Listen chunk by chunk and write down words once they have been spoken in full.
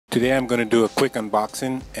Today I'm going to do a quick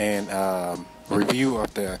unboxing and review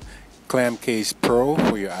of the Clamcase Pro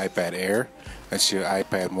for your iPad Air. That's your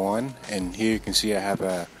iPad 1, and here you can see I have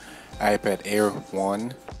a iPad Air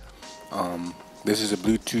 1. This is a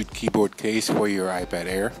Bluetooth keyboard case for your iPad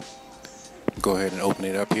Air. Go ahead and open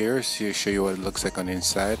it up here, show you what it looks like on the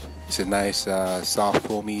inside. It's a nice soft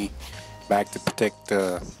foamy back to protect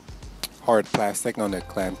the hard plastic on the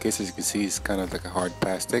clam case. As you can see, it's kind of like a hard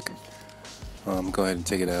plastic. Go ahead and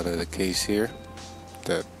take it out of the case here.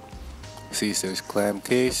 See, it says clam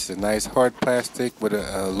case. It's a nice hard plastic with an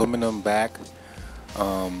aluminum back.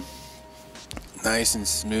 Nice and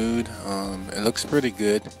smooth. It looks pretty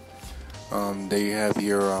good. There you have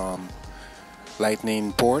your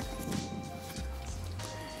lightning port,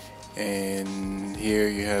 and here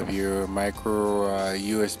you have your micro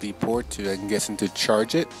USB port to, I'm guessing, to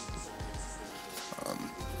charge it.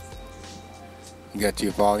 You got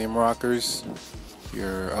your volume rockers,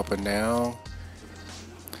 your up and down.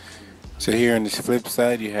 So here on this flip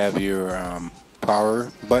side you have your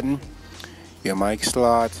power button, your mic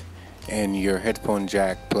slot, and your headphone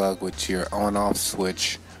jack plug with your on-off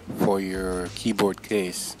switch for your keyboard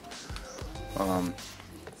case. I'm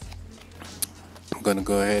gonna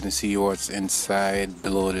go ahead and see what's inside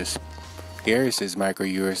below this. Here it says micro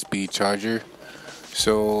USB charger.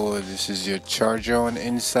 So this is your charger on the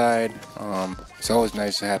inside. It's always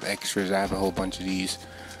nice to have extras. I have a whole bunch of these.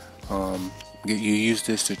 You use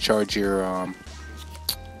this to charge your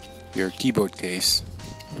keyboard case.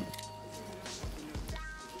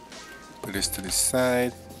 Put this to the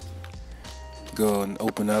side. Go and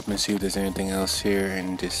open up and see if there's anything else here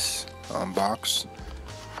in this box.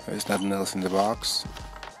 There's nothing else in the box.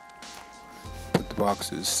 Put the box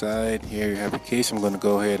to the side. Here you have the case. I'm going to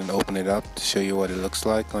go ahead and open it up to show you what it looks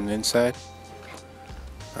like on the inside.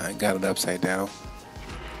 I got it upside down,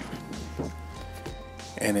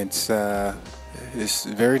 and it's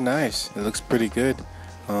very nice. It looks pretty good.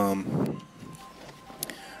 I'm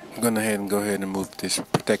going to go ahead and move this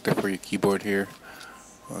protector for your keyboard here.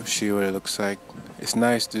 I'll show you what it looks like. It's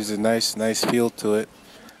nice. There's a nice feel to it.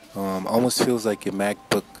 Almost feels like your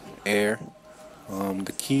MacBook Air.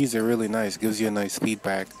 The keys are really nice. Gives you a nice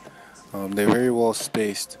feedback. They're very well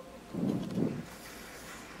spaced.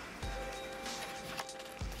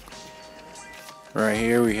 Right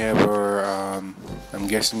here we have our, I'm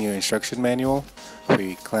guessing, your instruction manual for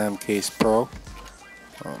your Clamcase Pro.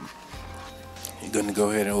 You're going to go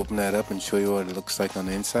ahead and open that up and show you what it looks like on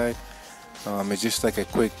the inside. It's just like a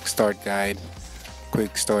quick start guide,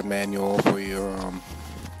 quick start manual for your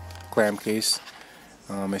clam case.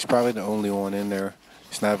 It's probably the only one in there.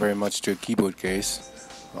 It's not very much to a keyboard case.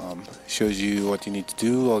 Shows you what you need to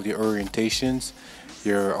do, all your orientations,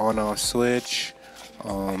 your on-off switch,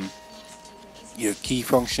 your key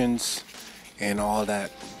functions, and all that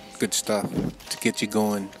good stuff to get you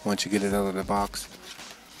going once you get it out of the box.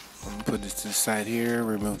 Put this to the side here.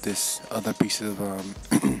 Remove this other piece of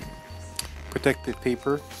protective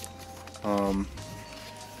paper.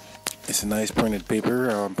 It's a nice printed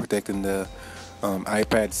paper protecting the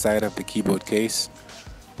iPad side of the keyboard case.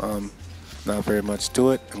 Not very much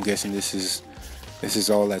to it. I'm guessing this is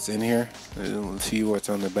all that's in here. We'll see what's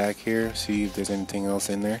on the back here. See if there's anything else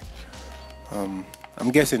in there.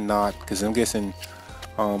 I'm guessing not, because I'm guessing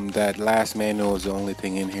that last manual is the only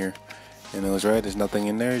thing in here. And it was right. There's nothing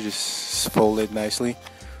in there. Just folded nicely.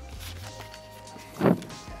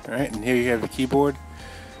 Alright, and here you have the keyboard.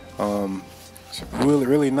 It's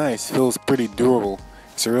really nice. Feels pretty durable.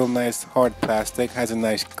 It's a real nice hard plastic. Has a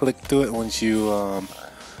nice click to it once you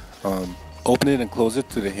open it and close it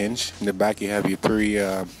to the hinge. In the back you have your three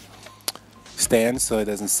stands, so it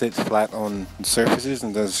doesn't sit flat on surfaces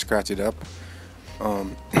and doesn't scratch it up.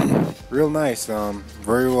 Real nice.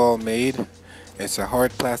 Very well made. It's a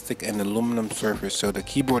hard plastic and aluminum surface, so the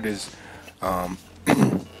keyboard is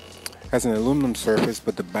has an aluminum surface,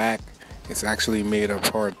 but the back is actually made of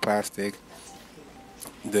hard plastic.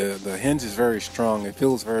 The hinge is very strong. It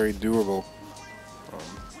feels very durable.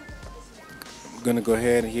 I'm gonna go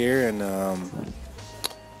ahead here and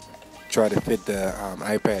try to fit the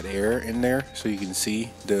iPad Air in there so you can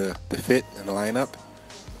see the fit and the lineup.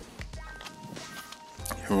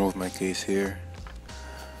 Remove my case here.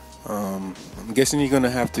 I'm guessing you're gonna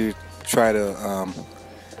have to try to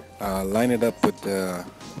line it up with the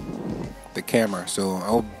camera. So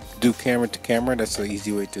I'll do camera to camera. That's the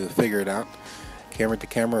easy way to figure it out. Camera to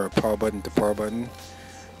camera or power button to power button.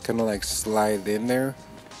 Kind of like slide in there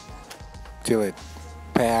till it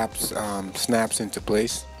perhaps snaps into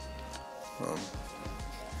place.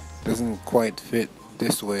 Doesn't quite fit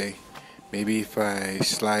this way. Maybe if I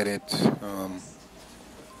slide it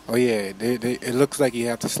Oh yeah, it looks like you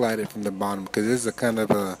have to slide it from the bottom because there's a kind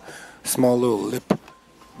of a small little lip.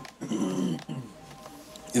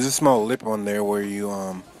 There's a small lip on there where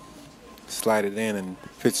you slide it in and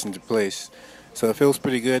fits into place. So it feels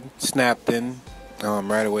pretty good. Snapped in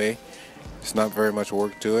right away. It's not very much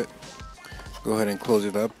work to it. Go ahead and close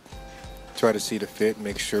it up. Try to see the fit.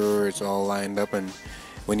 Make sure it's all lined up, and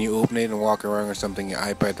when you open it and walk around or something, your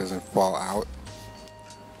iPad doesn't fall out.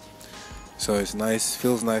 So it's nice.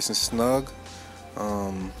 Feels nice and snug.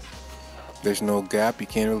 There's no gap. You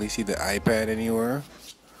can't really see the iPad anywhere.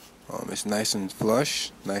 It's nice and flush,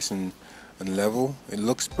 nice and level. It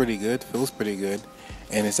looks pretty good, feels pretty good,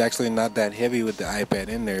 and it's actually not that heavy with the iPad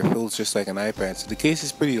in there. It feels just like an iPad. So the case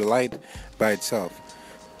is pretty light by itself.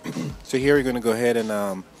 So here we're going to go ahead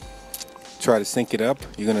and try to sync it up.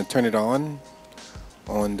 You're going to turn it on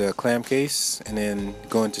the clam case and then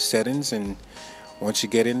go into settings, and once you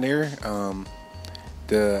get in there,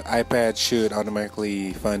 the iPad should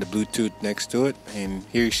automatically find the Bluetooth next to it, and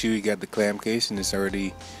here you got the clam case, and it's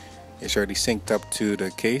already synced up to the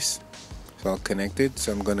case. It's all connected.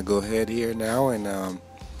 So I'm going to go ahead here now and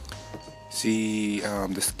see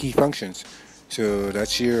the key functions. So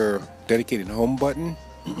that's your dedicated home button,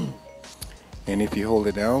 and if you hold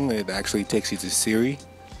it down, it actually takes you to Siri.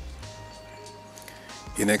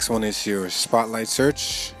 The next one is your spotlight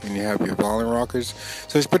search, and you have your volume rockers.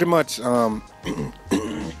 So it's pretty much almost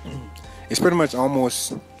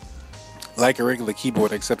like a regular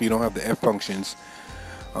keyboard, except you don't have the F functions.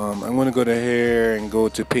 I'm going to go to here and go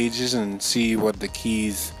to pages and see what how the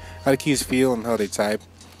keys feel and how they type.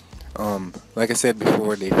 Like I said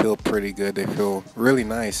before, they feel pretty good. They feel really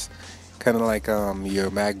nice, kind of like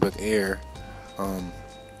your MacBook Air.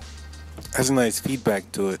 Has a nice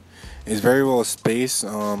feedback to it. It's very well spaced.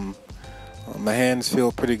 My hands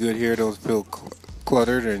feel pretty good here. Don't feel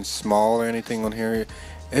cluttered and small or anything on here.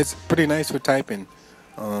 It's pretty nice for typing.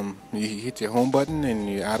 You hit your home button and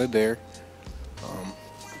you're out of there.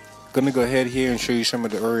 Gonna go ahead here and show you some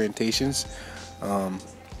of the orientations.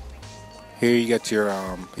 Here you got your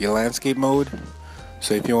landscape mode.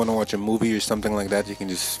 So if you want to watch a movie or something like that, you can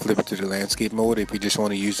just flip it to the landscape mode. If you just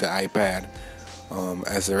want to use the iPad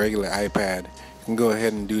as a regular iPad, you can go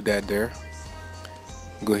ahead and do that there.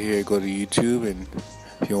 Go here, go to YouTube, and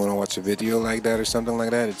if you want to watch a video like that or something like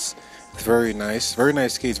that, it's very nice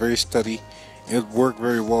case, very sturdy. It'll work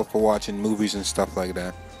very well for watching movies and stuff like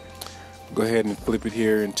that. Go ahead and flip it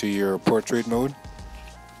here into your portrait mode,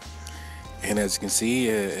 and as you can see,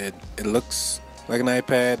 it looks like an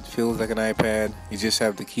iPad, feels like an iPad. You just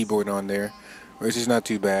have the keyboard on there, which is not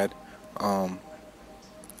too bad.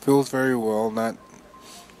 Feels very well, not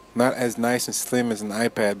as nice and slim as an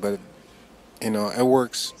iPad, but you know, it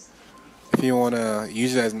works. If you want to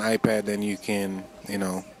use it as an iPad, then you can, you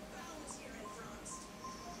know,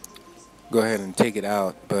 go ahead and take it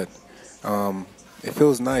out. But it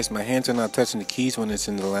feels nice. My hands are not touching the keys when it's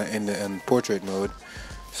in the portrait mode,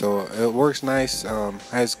 so it works nice.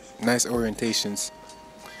 Has nice orientations.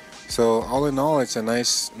 So all in all, it's a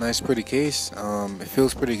nice pretty case. It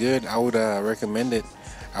feels pretty good. I would recommend it.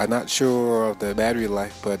 I'm not sure of the battery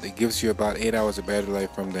life, but it gives you about 8 hours of battery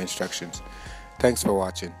life from the instructions. Thanks for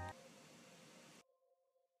watching.